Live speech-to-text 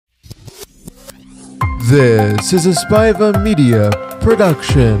This is a Spiva Media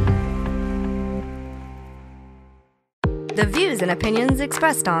production. The views and opinions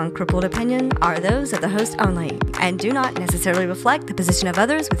expressed on Crippled Opinion are those of the host only and do not necessarily reflect the position of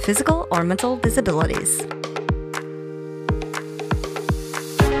others with physical or mental disabilities.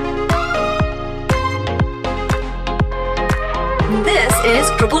 This is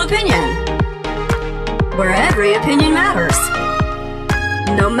Crippled Opinion, where every opinion matters,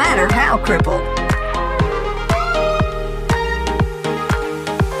 no matter how crippled.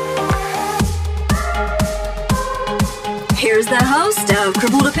 Here's the host of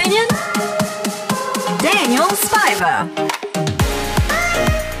Crippled Opinion, Daniel Spiva.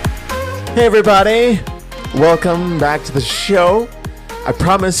 Hey everybody, welcome back to the show. I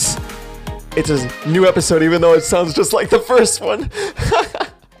promise it's a new episode even though it sounds just like the first one.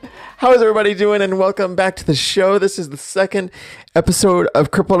 How is everybody doing, and welcome back to the show. This is the second episode of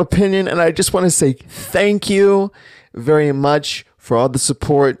Crippled Opinion, and I just want to say thank you very much for all the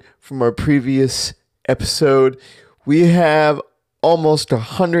support from our previous episode. We have almost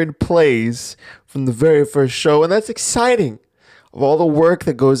 100 plays from the very first show, and that's exciting. Of all the work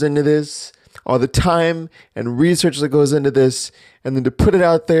that goes into this, all the time and research that goes into this, and then to put it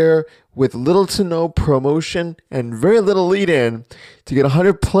out there with little to no promotion and very little lead in to get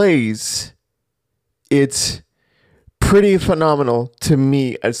 100 plays, it's pretty phenomenal to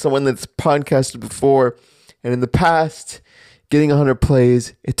me as someone that's podcasted before. And in the past, getting 100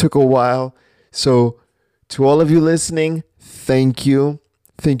 plays, it took a while. So to all of you listening, thank you.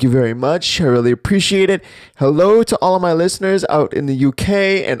 Thank you very much. I really appreciate it. Hello to all of my listeners out in the UK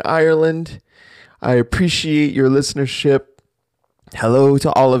and Ireland. I appreciate your listenership. Hello to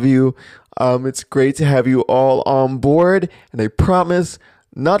all of you. It's great to have you all on board. And I promise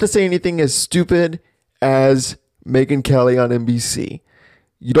not to say anything as stupid as Megyn Kelly on NBC.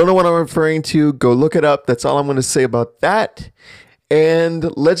 You don't know what I'm referring to? Go look it up. That's all I'm going to say about that.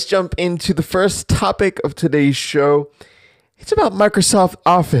 And let's jump into the first topic of today's show. It's about Microsoft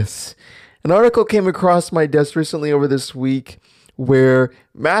Office. An article came across my desk recently over this week where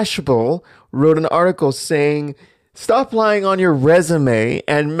Mashable wrote an article saying, stop lying on your resume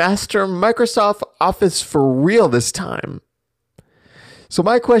and master Microsoft Office for real this time. So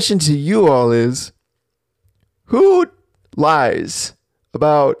my question to you all is, who lies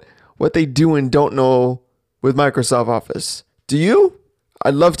about what they do and don't know with Microsoft Office? Do you?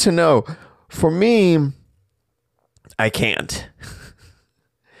 I'd love to know. For me, I can't.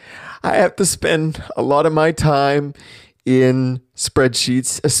 I have to spend a lot of my time in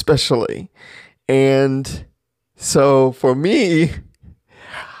spreadsheets, especially. And so for me,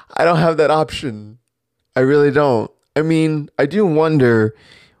 I don't have that option. I really don't. I mean, I do wonder,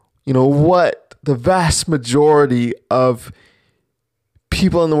 what the vast majority of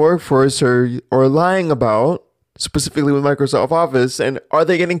people in the workforce are lying about, specifically with Microsoft Office, and are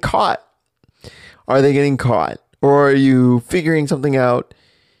they getting caught? Are they getting caught? Or are you figuring something out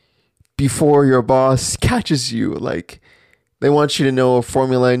before your boss catches you? Like, they want you to know a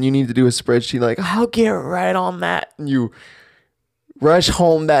formula and you need to do a spreadsheet. Like, I'll get right on that. And you rush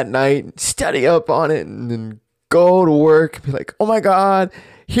home that night, study up on it, and then go to work and be like, oh my God,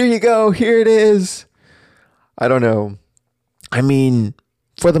 here you go. Here it is. I don't know. I mean,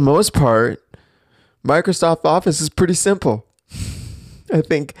 for the most part, Microsoft Office is pretty simple. I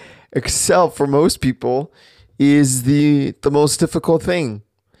think Excel for most people is the most difficult thing.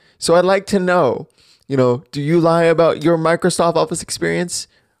 So I'd like to know, do you lie about your Microsoft Office experience?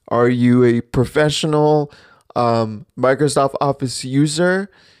 Are you a professional Microsoft Office user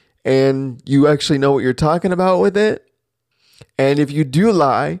and you actually know what you're talking about with it? And if you do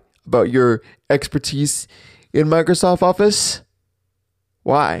lie about your expertise in Microsoft Office,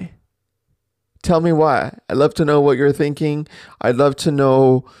 why? Tell me why. I'd love to know what you're thinking. I'd love to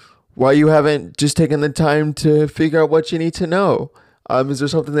know why you haven't just taken the time to figure out what you need to know. Is there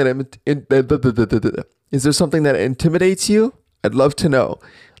something that intimidates you? I'd love to know.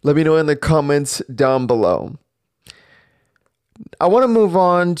 Let me know in the comments down below. I want to move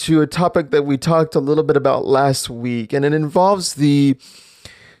on to a topic that we talked a little bit about last week, and it involves the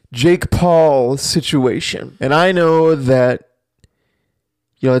Jake Paul situation. And I know that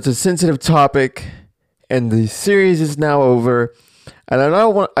it's a sensitive topic, and the series is now over. And I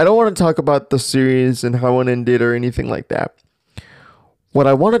don't want to talk about the series and how it ended or anything like that. What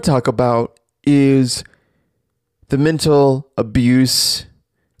I want to talk about is the mental abuse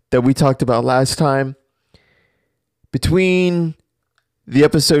that we talked about last time. Between the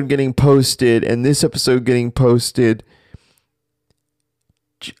episode getting posted and this episode getting posted,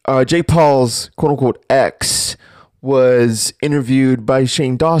 Jake Paul's quote-unquote ex was interviewed by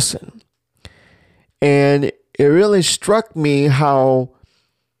Shane Dawson. And it really struck me how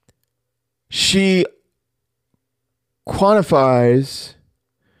she quantifies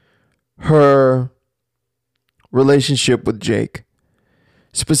her relationship with Jake,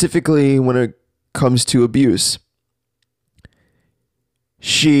 specifically when it comes to abuse.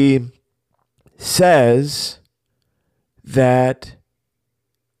 She says that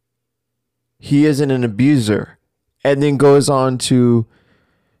he isn't an abuser, and then goes on to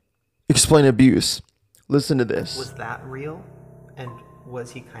explain abuse. Listen to this. Was that real? And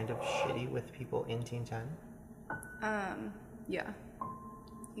was he kind of shitty with people in Teen 10? Yeah.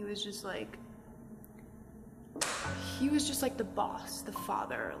 He was just like the boss, the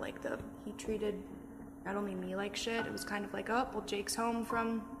father, he treated not only me like shit, it was kind of like, oh, well, Jake's home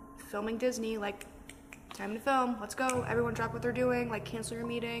from filming Disney, time to film, let's go, everyone drop what they're doing, cancel your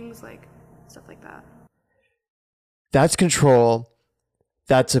meetings, stuff like that. That's control.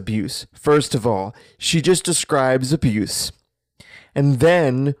 That's abuse. First of all, she just describes abuse and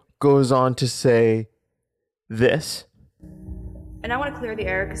then goes on to say this. And I want to clear the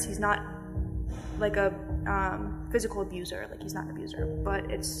air because he's not a physical abuser, he's not an abuser, but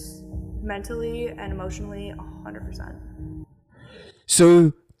it's mentally and emotionally 100%.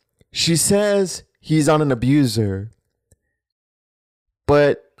 So she says he's not an abuser,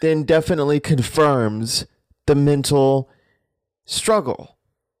 but then definitely confirms the mental struggle.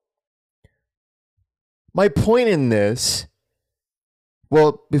 My point in this,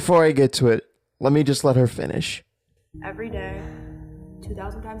 well, before I get to it, let me just let her finish. Every day,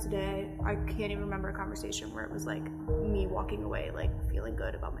 2,000 times a day, I can't even remember a conversation where it was me walking away feeling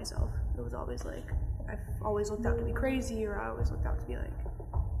good about myself. It was always I've always looked out to be crazy, or I always looked out to be I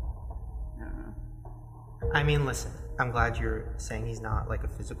don't know. I mean, listen, I'm glad you're saying he's not a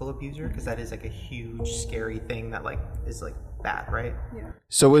physical abuser, because that is a huge scary thing that is bad, right? Yeah.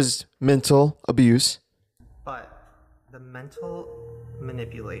 So is mental abuse. But the mental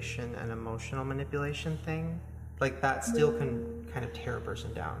manipulation and emotional manipulation thing, that still can kind of tear a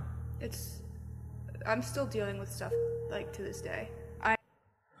person down. I'm still dealing with stuff to this day.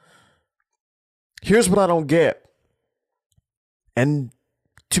 Here's what I don't get. And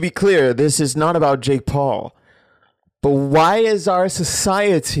to be clear, this is not about Jake Paul. But why is our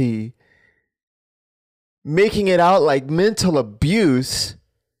society making it out like mental abuse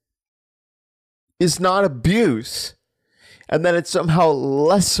is not abuse, and that it's somehow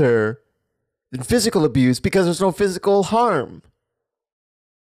lesser than physical abuse because there's no physical harm?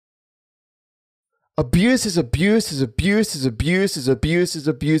 Abuse is abuse is abuse is abuse is abuse is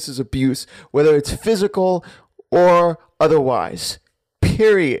abuse is abuse, whether it's physical or otherwise.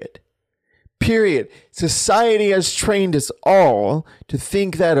 Period. Period. Society has trained us all to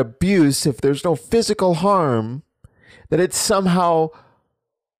think that abuse, if there's no physical harm, that it's somehow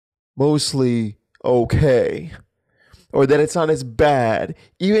mostly okay, or that it's not as bad.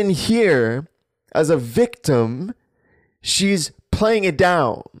 Even here, as a victim, she's playing it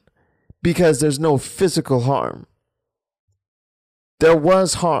down because there's no physical harm. There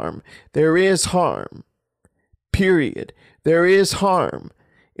was harm. There is harm. Period. There is harm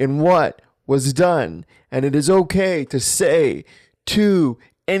in what was done. And it is okay to say to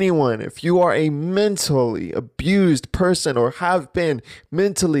anyone, if you are a mentally abused person or have been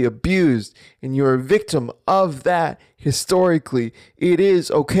mentally abused and you're a victim of that historically, it is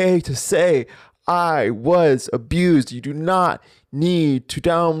okay to say, I was abused. You do not need to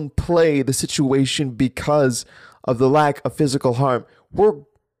downplay the situation because of the lack of physical harm. We're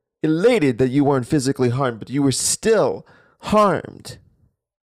elated that you weren't physically harmed, but you were still harmed.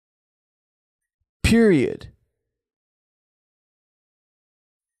 Period.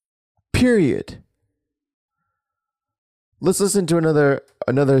 Period. Let's listen to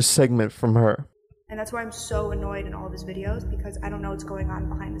another segment from her. And that's why I'm so annoyed in all of his videos, because I don't know what's going on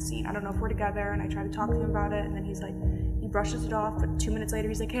behind the scene. I don't know if we're together, and I try to talk to him about it, and then he brushes it off, but 2 minutes later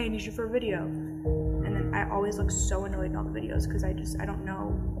he's like, hey, I need you for a video. And then I always look so annoyed in all the videos because I don't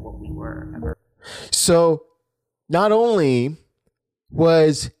know what we were ever. So not only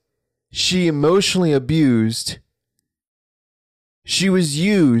was she emotionally abused, she was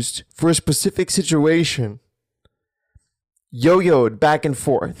used for a specific situation, yo-yoed back and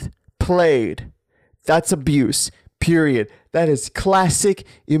forth, played. That's abuse, period. That is classic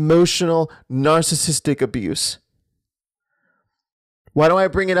emotional narcissistic abuse. Why do I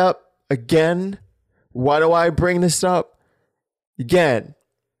bring it up again? Why do I bring this up again?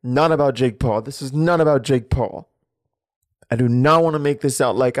 Not about Jake Paul. This is not about Jake Paul. I do not want to make this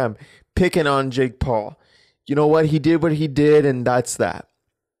out like I'm picking on Jake Paul. You know what? He did what he did, and that's that.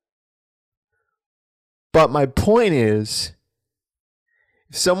 But my point is,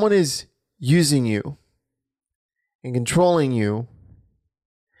 if someone is using you and controlling you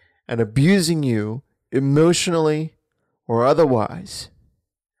and abusing you emotionally or otherwise,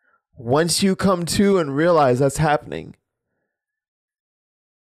 once you come to and realize that's happening,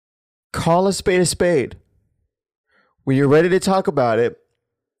 call a spade a spade. When you're ready to talk about it,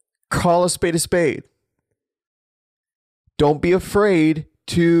 call a spade a spade. Don't be afraid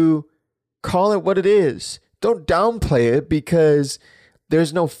to call it what it is. Don't downplay it because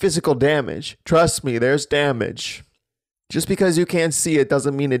there's no physical damage. Trust me, there's damage. Just because you can't see it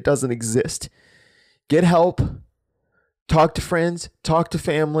doesn't mean it doesn't exist. Get help. Talk to friends. Talk to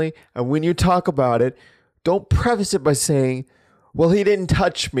family. And when you talk about it, don't preface it by saying, well, he didn't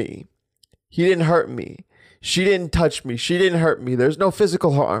touch me. He didn't hurt me. She didn't touch me. She didn't hurt me. There's no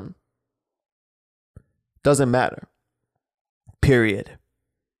physical harm. Doesn't matter. Period.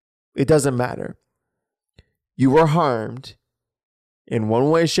 It doesn't matter. You were harmed in one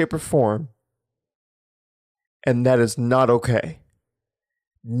way, shape, or form, and that is not okay.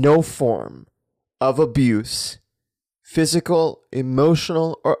 No form of abuse, physical,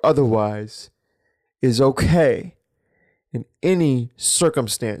 emotional, or otherwise, is okay in any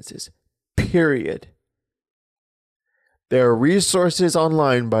circumstances. Period. There are resources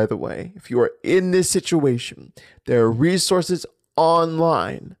online, by the way. If you are in this situation, there are resources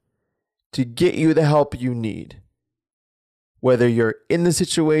online to get you the help you need. Whether you're in the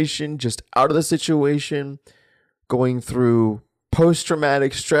situation, just out of the situation, going through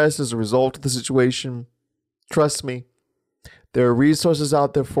post-traumatic stress as a result of the situation, trust me, there are resources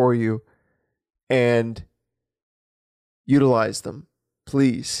out there for you, and utilize them.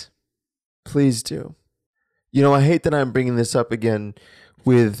 Please. Please do. You know, I hate that I'm bringing this up again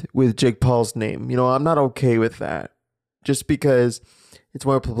with Jake Paul's name. You know, I'm not okay with that. Just because it's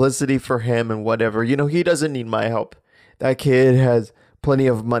more publicity for him and whatever. You know, he doesn't need my help. That kid has plenty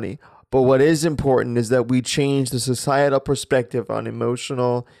of money. But what is important is that we change the societal perspective on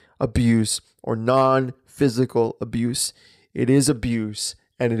emotional abuse or non-physical abuse. It is abuse,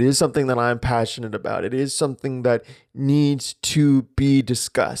 and it is something that I'm passionate about. It is something that needs to be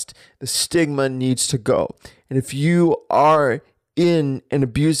discussed. The stigma needs to go. And if you are in an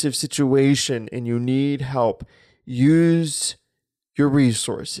abusive situation and you need help, use your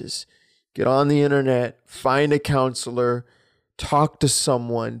resources. Get on the internet, find a counselor, talk to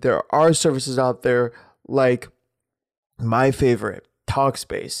someone. There are services out there like my favorite,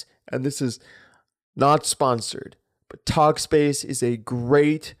 Talkspace. And this is not sponsored, but Talkspace is a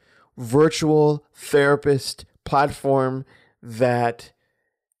great virtual therapist platform that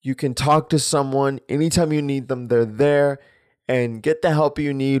you can talk to someone anytime you need them. They're there and get the help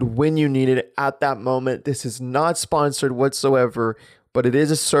you need when you need it at that moment. This is not sponsored whatsoever, but it is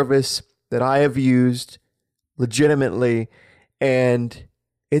a service that I have used legitimately, and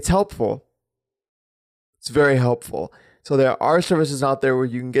it's helpful. It's very helpful. So there are services out there where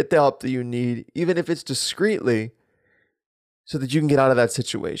you can get the help that you need, even if it's discreetly, so that you can get out of that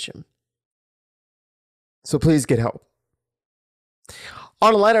situation. So please get help.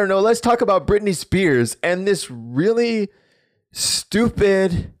 On a lighter note, let's talk about Britney Spears and this really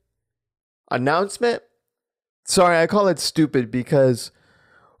stupid announcement. Sorry, I call it stupid because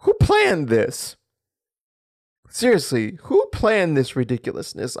who planned this? Seriously, who planned this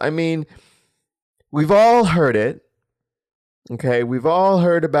ridiculousness? I mean, we've all heard it. Okay, we've all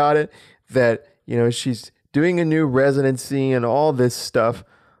heard about it, that, you know, she's doing a new residency and all this stuff.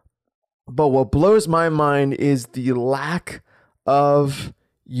 But what blows my mind is the lack of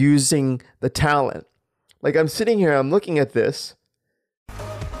using the talent. Like, I'm sitting here, I'm looking at this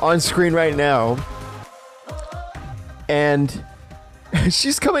on screen right now, and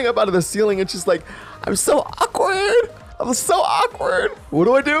she's coming up out of the ceiling and she's like, I'm so awkward. I'm so awkward. What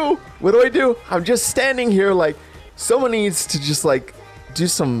do I do? What do I do? I'm just standing here like, someone needs to just like do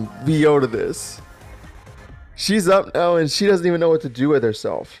some VO to this. She's up now and she doesn't even know what to do with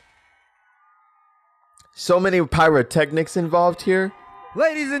herself. So many pyrotechnics involved here.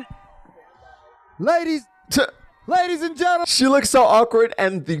 Ladies and gentlemen. She looks so awkward,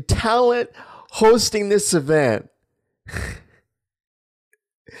 and the talent hosting this event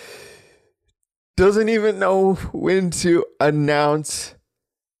doesn't even know when to announce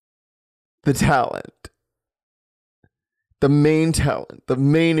the talent. The main talent, the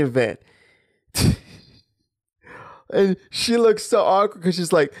main event. And she looks so awkward because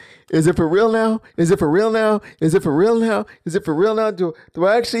she's like, is it for real now? Is it for real now? Is it for real now? Is it for real now? Do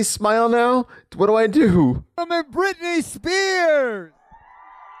I actually smile now? What do I do? I'm Britney Spears.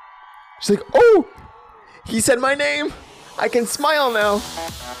 She's like, oh, he said my name. I can smile now.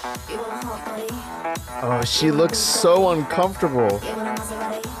 You want a hot body? Oh, she looks so uncomfortable.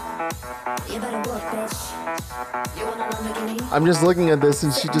 I'm just looking at this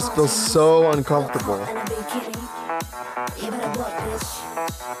and she just feels so uncomfortable.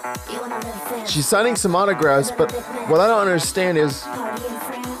 She's signing some autographs, but what I don't understand is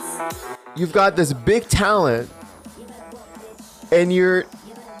you've got this big talent and you're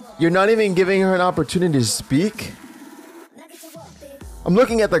not even giving her an opportunity to speak. I'm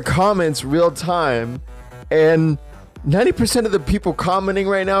looking at the comments real time, and 90% of the people commenting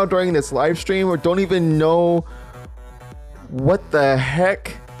right now during this live stream or don't even know what the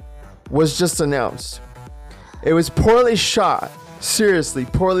heck was just announced. It was poorly shot. Seriously,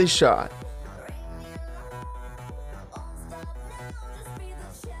 poorly shot.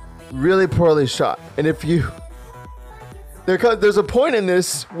 Really poorly shot. And if you... There's a point in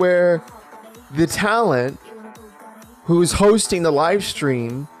this where the talent who's hosting the live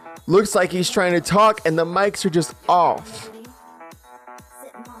stream looks like he's trying to talk and the mics are just off.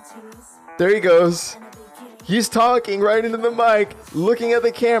 There he goes. He's talking right into the mic, looking at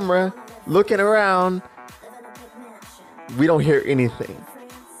the camera, looking around. We don't hear anything.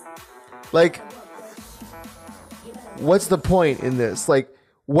 Like, what's the point in this? Like,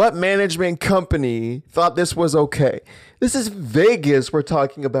 what management company thought this was okay? This is Vegas we're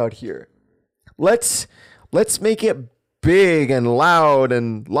talking about here. Let's make it big and loud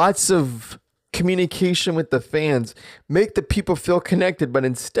and lots of communication with the fans. Make the people feel connected, but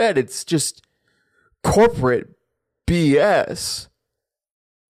instead it's just corporate BS.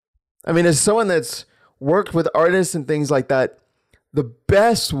 I mean, as someone that's worked with artists and things like that, the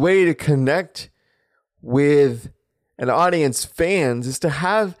best way to connect with an audience, fans, is to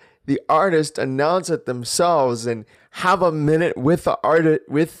have the artist announce it themselves and have a minute with the artist,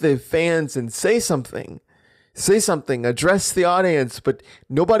 with the fans, and say something, address the audience. But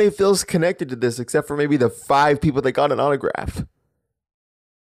nobody feels connected to this except for maybe the 5 people that got an autograph.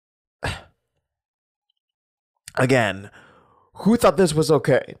 Again, who thought this was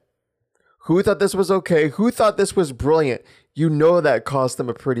okay? Who thought this was okay? Who thought this was brilliant? You know that cost them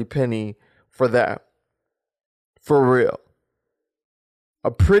a pretty penny for that. For real. A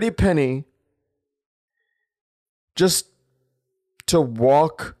pretty penny just to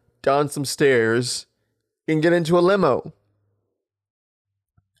walk down some stairs and get into a limo.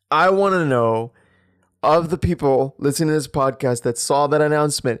 I want to know, of the people listening to this podcast that saw that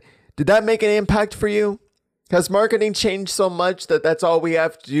announcement, did that make an impact for you? Has marketing changed so much that that's all we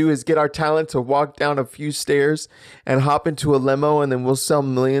have to do is get our talent to walk down a few stairs and hop into a limo and then we'll sell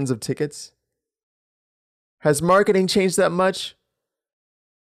millions of tickets? Has marketing changed that much?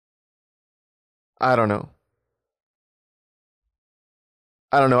 I don't know.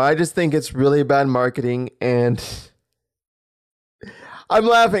 I just think it's really bad marketing, and I'm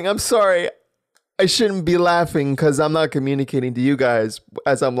laughing. I'm sorry. I shouldn't be laughing because I'm not communicating to you guys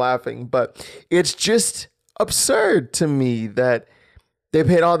as I'm laughing, but it's just absurd to me that they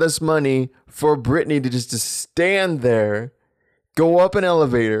paid all this money for Britney to just to stand there, go up an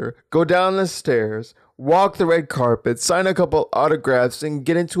elevator, go down the stairs, walk the red carpet, sign a couple autographs, and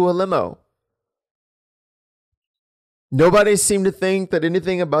get into a limo. Nobody seemed to think that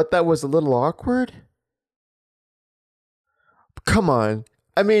anything about that was a little awkward. Come on.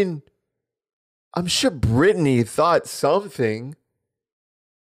 I mean, I'm sure Britney thought something.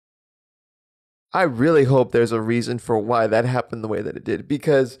 I really hope there's a reason for why that happened the way that it did,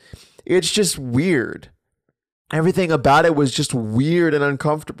 because it's just weird. Everything about it was just weird and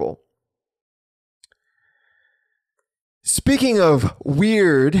uncomfortable. Speaking of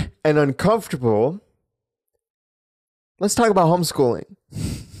weird and uncomfortable, let's talk about homeschooling.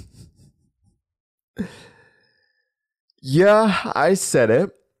 Yeah, I said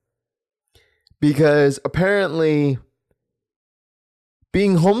it. Because apparently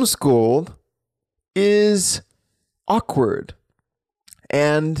being homeschooled is awkward.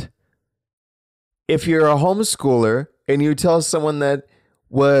 And if you're a homeschooler and you tell someone that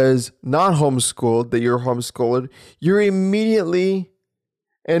was not homeschooled that you're homeschooled, you're immediately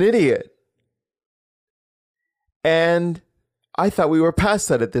an idiot. And I thought we were past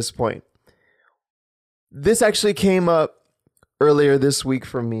that at this point. This actually came up earlier this week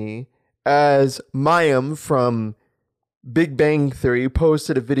for me as Mayim from Big Bang Theory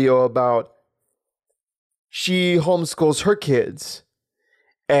posted a video about she homeschools her kids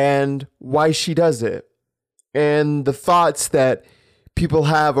and why she does it and the thoughts that people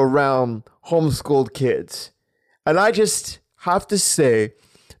have around homeschooled kids. And I just have to say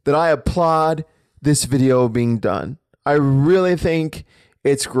that I applaud this video being done. I really think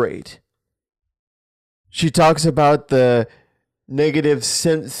it's great. She talks about the negative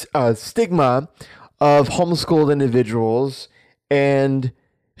stigma of homeschooled individuals, and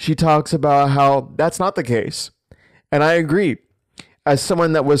she talks about how that's not the case. And I agree. As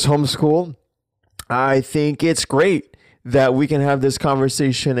someone that was homeschooled, I think it's great that we can have this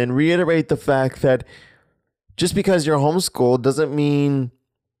conversation and reiterate the fact that just because you're homeschooled doesn't mean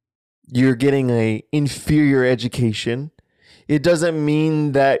you're getting an inferior education. It doesn't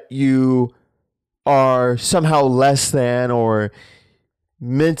mean that you are somehow less than or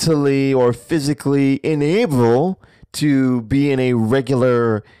mentally or physically unable to be in a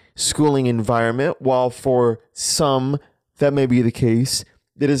regular schooling environment. While for some that may be the case,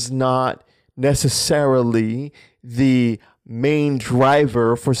 it is not necessarily the main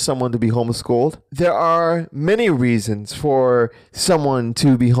driver for someone to be homeschooled. There are many reasons for someone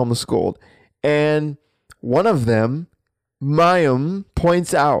to be homeschooled, and one of them Mayim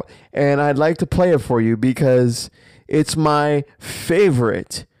points out, and I'd like to play it for you because it's my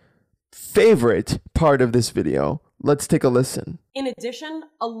favorite part of this video. Let's take a listen. In addition,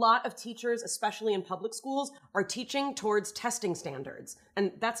 a lot of teachers, especially in public schools, are teaching towards testing standards,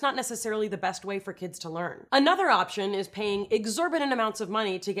 and that's not necessarily the best way for kids to learn. Another option is paying exorbitant amounts of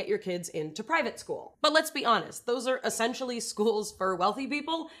money to get your kids into private school. But let's be honest, those are essentially schools for wealthy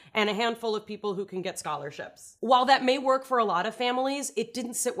people and a handful of people who can get scholarships. While that may work for a lot of families, it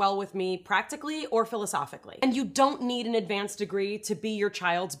didn't sit well with me practically or philosophically. And you don't need an advanced degree to be your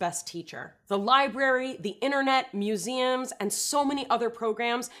child's best teacher. The library, the internet, museums, and so many other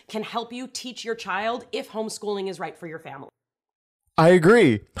programs can help you teach your child if homeschooling is right for your family. I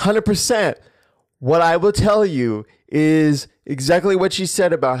agree, 100%. What I will tell you is exactly what she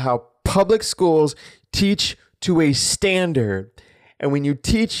said about how public schools teach to a standard. And when you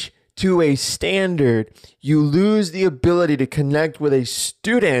teach to a standard, you lose the ability to connect with a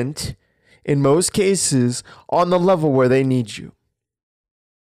student, in most cases, on the level where they need you.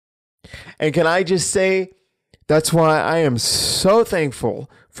 And can I just say, that's why I am so thankful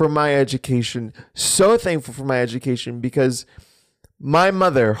for my education, because my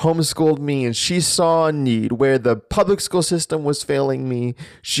mother homeschooled me and she saw a need where the public school system was failing me.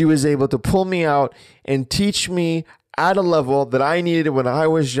 She was able to pull me out and teach me at a level that I needed when I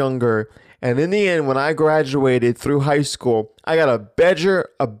was younger. And in the end, when I graduated through high school, I got a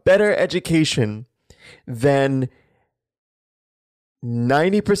better education than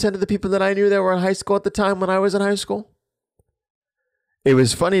 90% of the people that I knew that were in high school at the time when I was in high school. It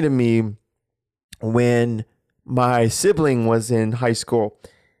was funny to me when my sibling was in high school.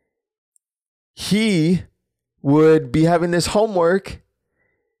 He would be having this homework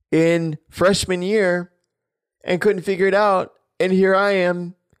in freshman year and couldn't figure it out. And here I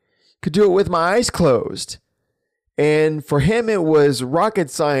am, could do it with my eyes closed. And for him, it was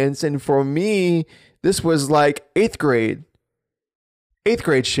rocket science. And for me, this was like eighth grade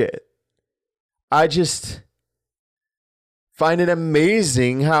shit. I just find it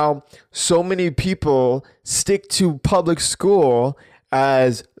amazing how so many people stick to public school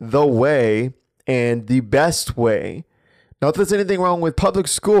as the way and the best way. Not that there's anything wrong with public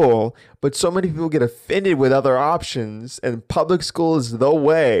school, but so many people get offended with other options, and public school is the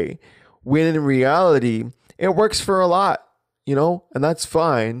way, when in reality, it works for a lot, and that's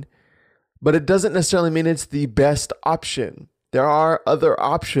fine. But it doesn't necessarily mean it's the best option. There are other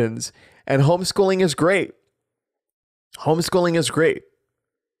options, and homeschooling is great.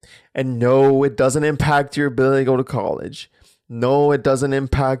 And no, it doesn't impact your ability to go to college. No, it doesn't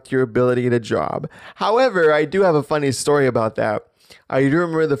impact your ability to get a job. However, I do have a funny story about that. I do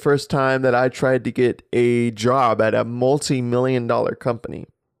remember the first time that I tried to get a job at a multi-million-dollar company.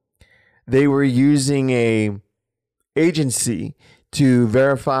 They were using a agency to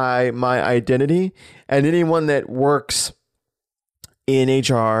verify my identity, and anyone that works in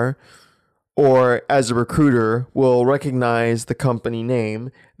HR or as a recruiter will recognize the company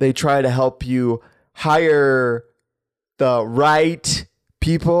name. They try to help you hire the right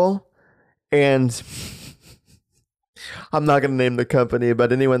people. And I'm not going to name the company,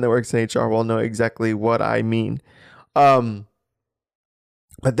 but anyone that works in HR will know exactly what I mean. But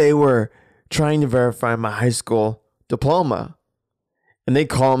they were trying to verify my high school diploma. And they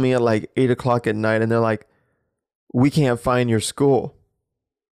call me at like 8 o'clock at night and they're like, "We can't find your school."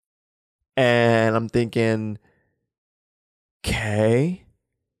 And I'm thinking, okay,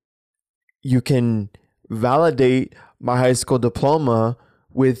 you can validate my high school diploma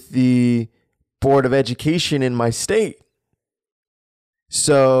with the Board of Education in my state.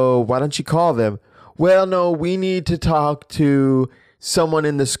 So why don't you call them? Well, no, we need to talk to someone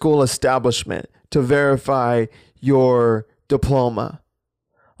in the school establishment to verify your diploma.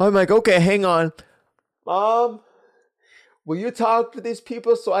 I'm like, okay, hang on. Mom, will you talk to these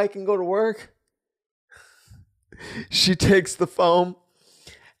people so I can go to work? She takes the phone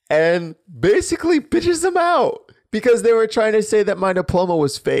and basically bitches them out because they were trying to say that my diploma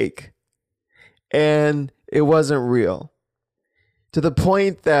was fake and it wasn't real. To the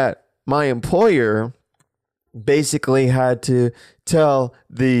point that my employer basically had to tell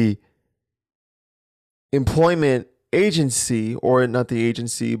the employment agency, or not the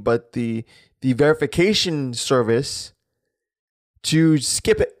agency, but the verification service, to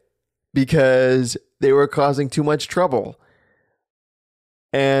skip it because they were causing too much trouble.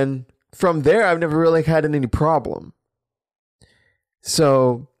 And from there, I've never really had any problem.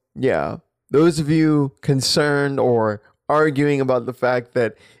 So, yeah, those of you concerned or arguing about the fact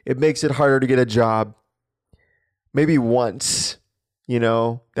that it makes it harder to get a job, maybe once, you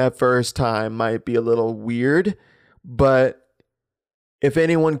know, that first time might be a little weird, but if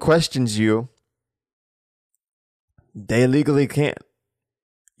anyone questions you, they legally can't.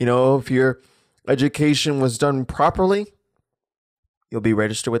 You know, if your education was done properly, you'll be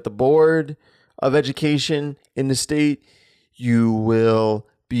registered with the Board of Education in the state. You will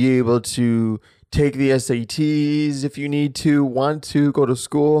be able to take the SATs if you need to, want to go to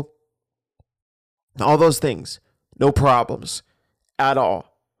school. All those things. No problems at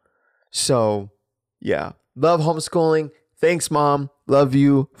all. So, yeah. Love homeschooling. Thanks, Mom. Love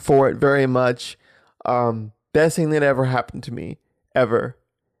you for it very much. Best thing that ever happened to me. Ever.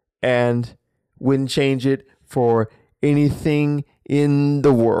 And wouldn't change it for anything in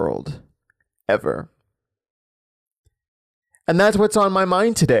the world. Ever. And that's what's on my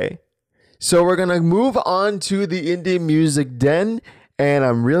mind today. So we're going to move on to the Indie Music Den. And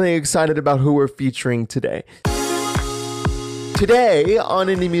I'm really excited about who we're featuring today. Today on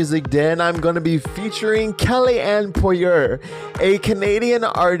Indie Music Den, I'm going to be featuring Kellyanne Poirier, a Canadian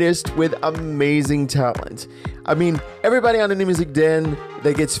artist with amazing talent. I mean, everybody on Indie Music Den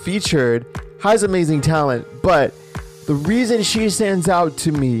that gets featured has amazing talent, but the reason she stands out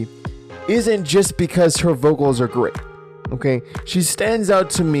to me isn't just because her vocals are great. Okay, she stands out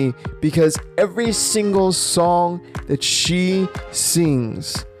to me because every single song that she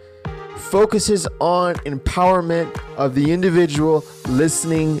sings focuses on empowerment of the individual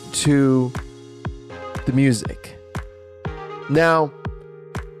listening to the music. Now,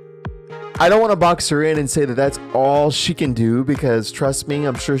 I don't want to box her in and say that that's all she can do, because trust me,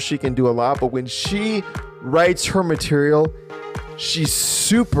 I'm sure she can do a lot. But when she writes her material, she's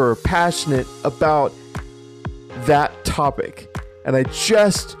super passionate about that topic. And I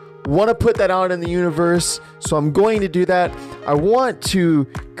just want to put that out in the universe, so I'm going to do that. I want to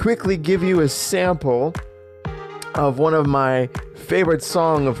quickly give you a sample of one of my favorite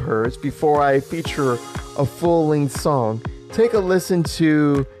songs of hers before I feature a full-length song. Take a listen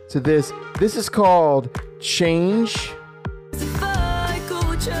to this. This is called Change.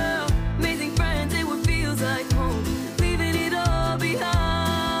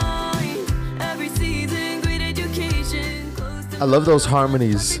 I love those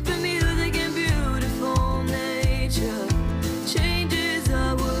harmonies.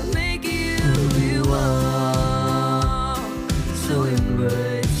 So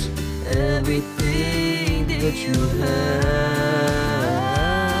embrace everything that you have.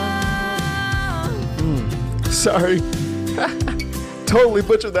 Sorry. Totally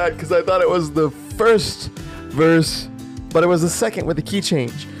butchered that because I thought it was the first verse, but it was the second with the key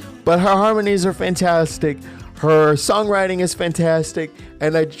change. But her harmonies are fantastic. Her songwriting is fantastic,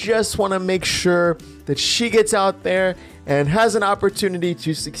 and I just want to make sure that she gets out there and has an opportunity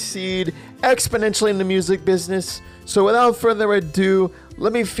to succeed exponentially in the music business. So without further ado,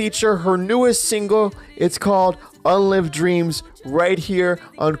 let me feature her newest single. It's called Unlived Dreams, right here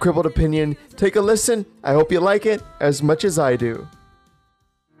on Crippled Opinion. Take a listen. I hope you like it as much as I do.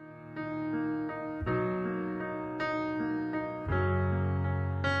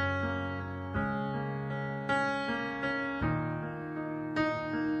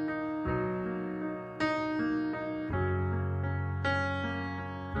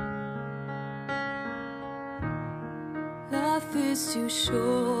 Life is too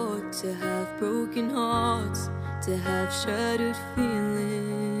short to have broken hearts, to have shattered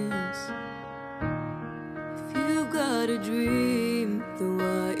feelings. If you've got a dream, then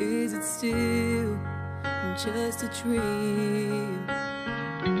why is it still just a dream?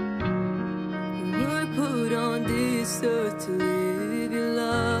 You were put on this earth to live your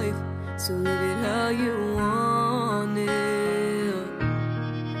life, so live it how you want it.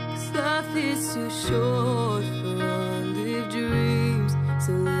 'Cause life is too short for unlived dreams,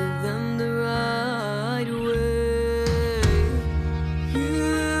 so live them the right way.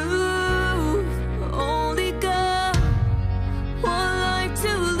 You've only got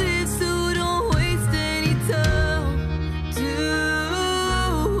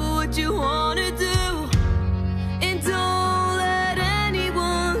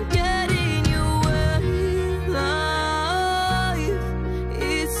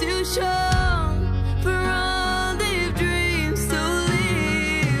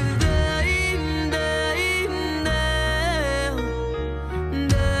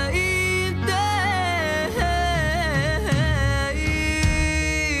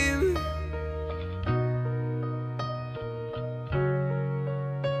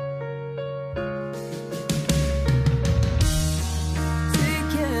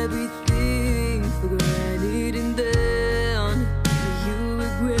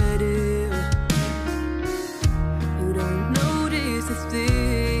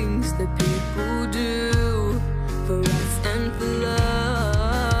that people do for us and for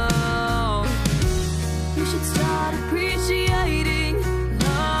love. You should start appreciating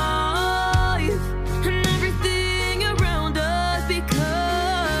life and everything around us,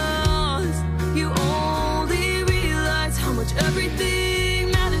 because you only realize how much everything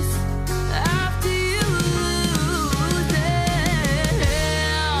matters after you lose it.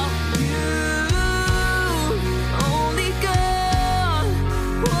 You only got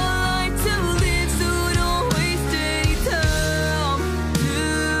one life to live, so don't waste any time. Do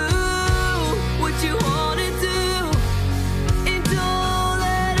what you wanna do, and don't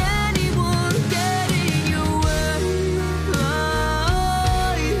let anyone get in your way.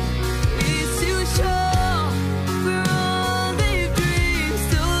 Life is too short for all these dreams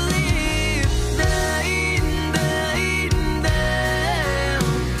to live.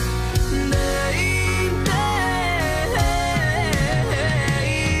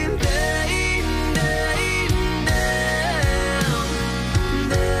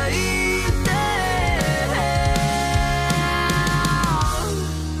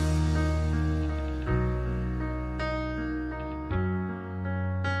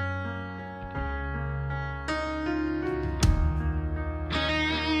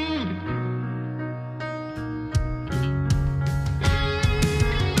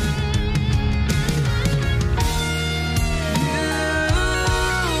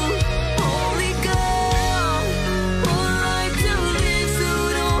 Only got one life to live, so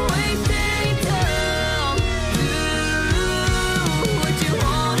don't waste any time. Do what you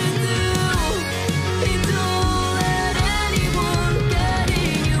wanna do, and don't let anyone get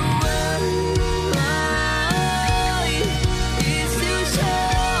in your way. Life is too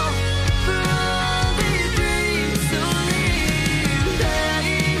short for all these dreams to live.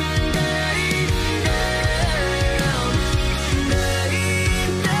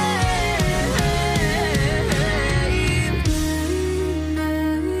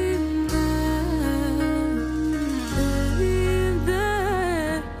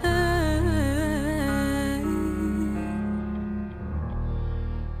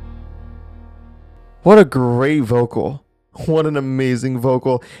 What a great vocal. What an amazing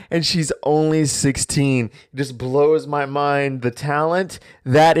vocal. And she's only 16. It just blows my mind. The talent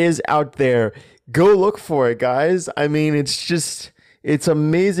that is out there. Go look for it, guys. I mean, it's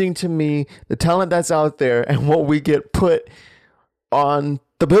amazing to me, the talent that's out there and what we get put on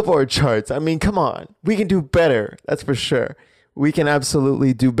the Billboard charts. I mean, come on. We can do better. That's for sure. We can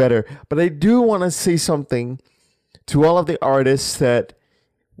absolutely do better. But I do want to say something to all of the artists that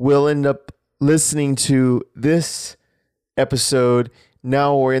will end up listening to this episode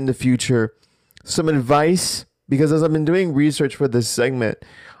now or in the future. Some advice, because as I've been doing research for this segment,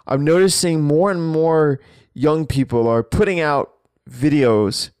 I'm noticing more and more young people are putting out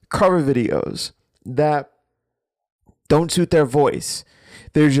videos, cover videos that don't suit their voice.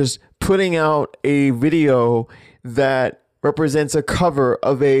 They're just putting out a video that represents a cover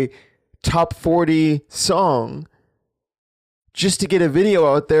of a top 40 song just to get a video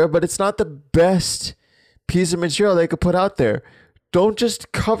out there, but it's not the best piece of material they could put out there. Don't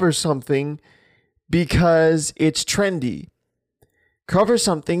just cover something because it's trendy. Cover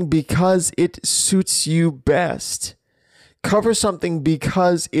something because it suits you best. Cover something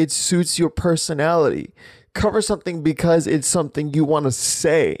because it suits your personality. Cover something because it's something you want to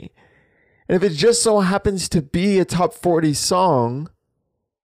say. And if it just so happens to be a top 40 song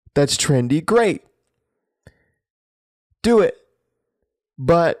that's trendy, great. Do it.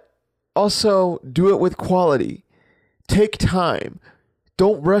 But also do it with quality. Take time.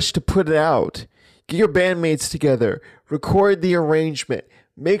 Don't rush to put it out. Get your bandmates together. Record the arrangement.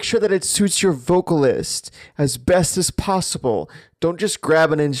 Make sure that it suits your vocalist as best as possible. Don't just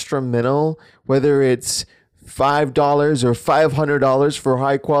grab an instrumental, whether it's $5 or $500 for a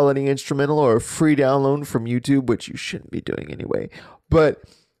high quality instrumental or a free download from YouTube, which you shouldn't be doing anyway. But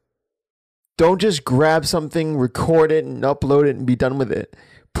don't just grab something, record it, and upload it and be done with it.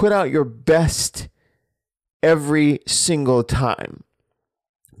 Put out your best every single time.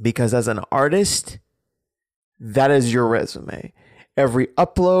 Because as an artist, that is your resume. Every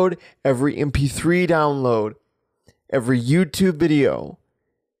upload, every MP3 download, every YouTube video,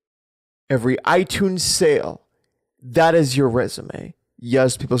 every iTunes sale, that is your resume.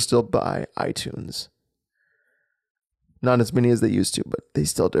 Yes, people still buy iTunes. Not as many as they used to, but they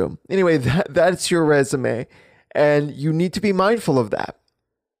still do. Anyway, that's your resume. And you need to be mindful of that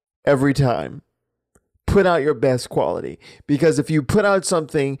every time. Put out your best quality. Because if you put out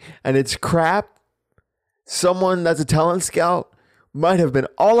something and it's crap, someone that's a talent scout might have been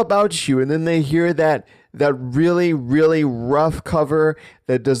all about you, and then they hear that that really, really rough cover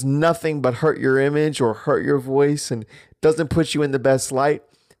that does nothing but hurt your image or hurt your voice and doesn't put you in the best light,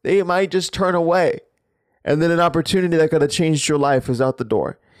 they might just turn away. And then an opportunity that could have changed your life is out the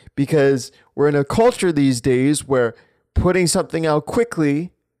door. Because we're in a culture these days where putting something out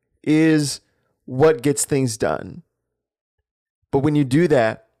quickly is what gets things done. But when you do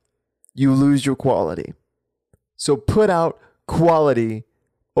that, you lose your quality. So put out quality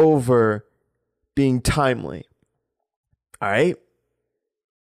over being timely. All right?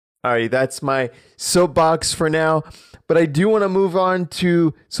 All right, that's my soapbox for now. But I do want to move on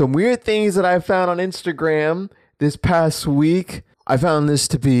to some weird things that I found on Instagram this past week. I found this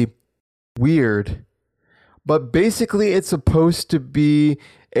to be weird. But basically, it's supposed to be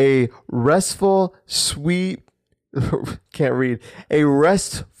a restful, sweet, a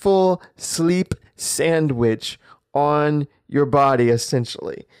restful sleep sandwich on your body,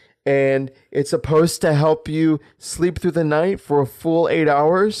 essentially. And it's supposed to help you sleep through the night for a full 8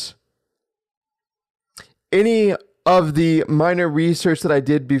 hours. Any of the minor research that I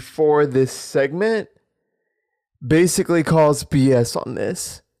did before this segment basically calls BS on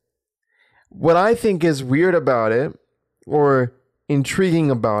this. What I think is weird about it, or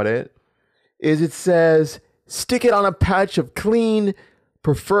intriguing about it, is it says, stick it on a patch of clean,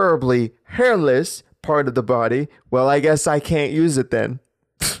 preferably hairless part of the body. Well, I guess I can't use it then.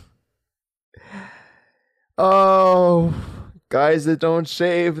 Oh, guys that don't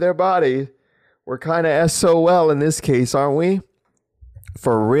shave their body, we're kind of SOL in this case, aren't we?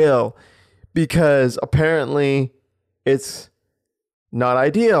 For real. Because apparently it's not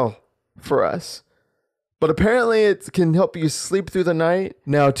ideal for us. But apparently it can help you sleep through the night.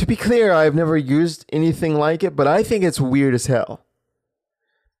 Now, to be clear, I've never used anything like it, but I think it's weird as hell.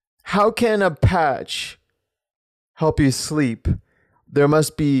 How can a patch help you sleep? There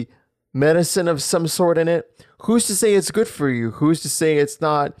must be medicine of some sort in it. Who's to say it's good for you? Who's to say it's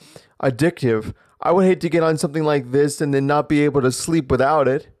not addictive? I would hate to get on something like this and then not be able to sleep without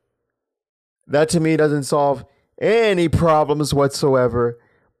it. That to me doesn't solve any problems whatsoever.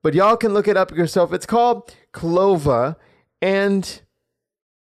 But y'all can look it up yourself. It's called Clova. And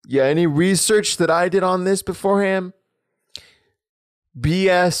yeah, any research that I did on this beforehand,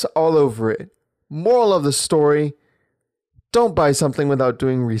 BS all over it. Moral of the story, don't buy something without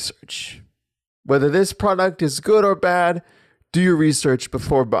doing research. Whether this product is good or bad, do your research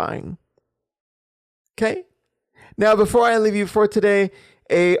before buying. Okay? Now, before I leave you for today,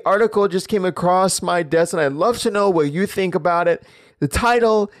 an article just came across my desk, and I'd love to know what you think about it. The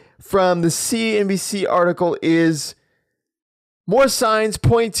title from the CNBC article is More Signs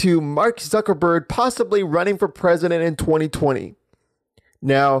Point to Mark Zuckerberg Possibly Running for President in 2020.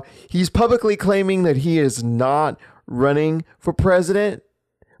 Now, he's publicly claiming that he is not running for president,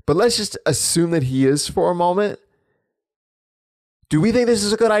 but let's just assume that he is for a moment. Do we think this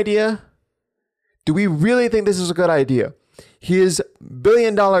is a good idea? Do we really think this is a good idea? His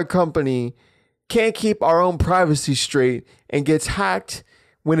billion-dollar company can't keep our own privacy straight and gets hacked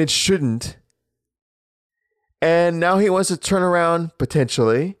when it shouldn't. And now he wants to turn around,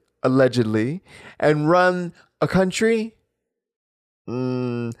 potentially, allegedly, and run a country?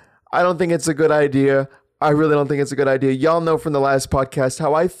 I don't think it's a good idea. I really don't think it's a good idea. Y'all know from the last podcast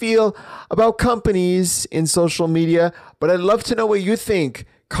how I feel about companies in social media, but I'd love to know what you think.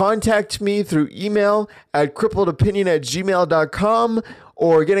 Contact me through email at crippledopinion@gmail.com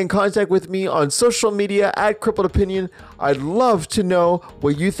or get in contact with me on social media at crippledopinion. I'd love to know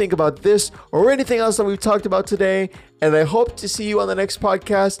what you think about this or anything else that we've talked about today. And I hope to see you on the next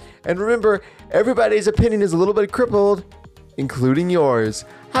podcast. And remember, everybody's opinion is a little bit crippled, including yours.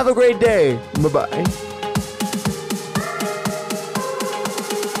 Have a great day. Bye-bye.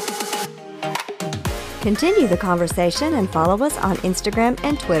 Continue the conversation and follow us on Instagram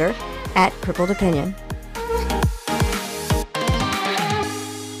and Twitter at Crippled Opinion.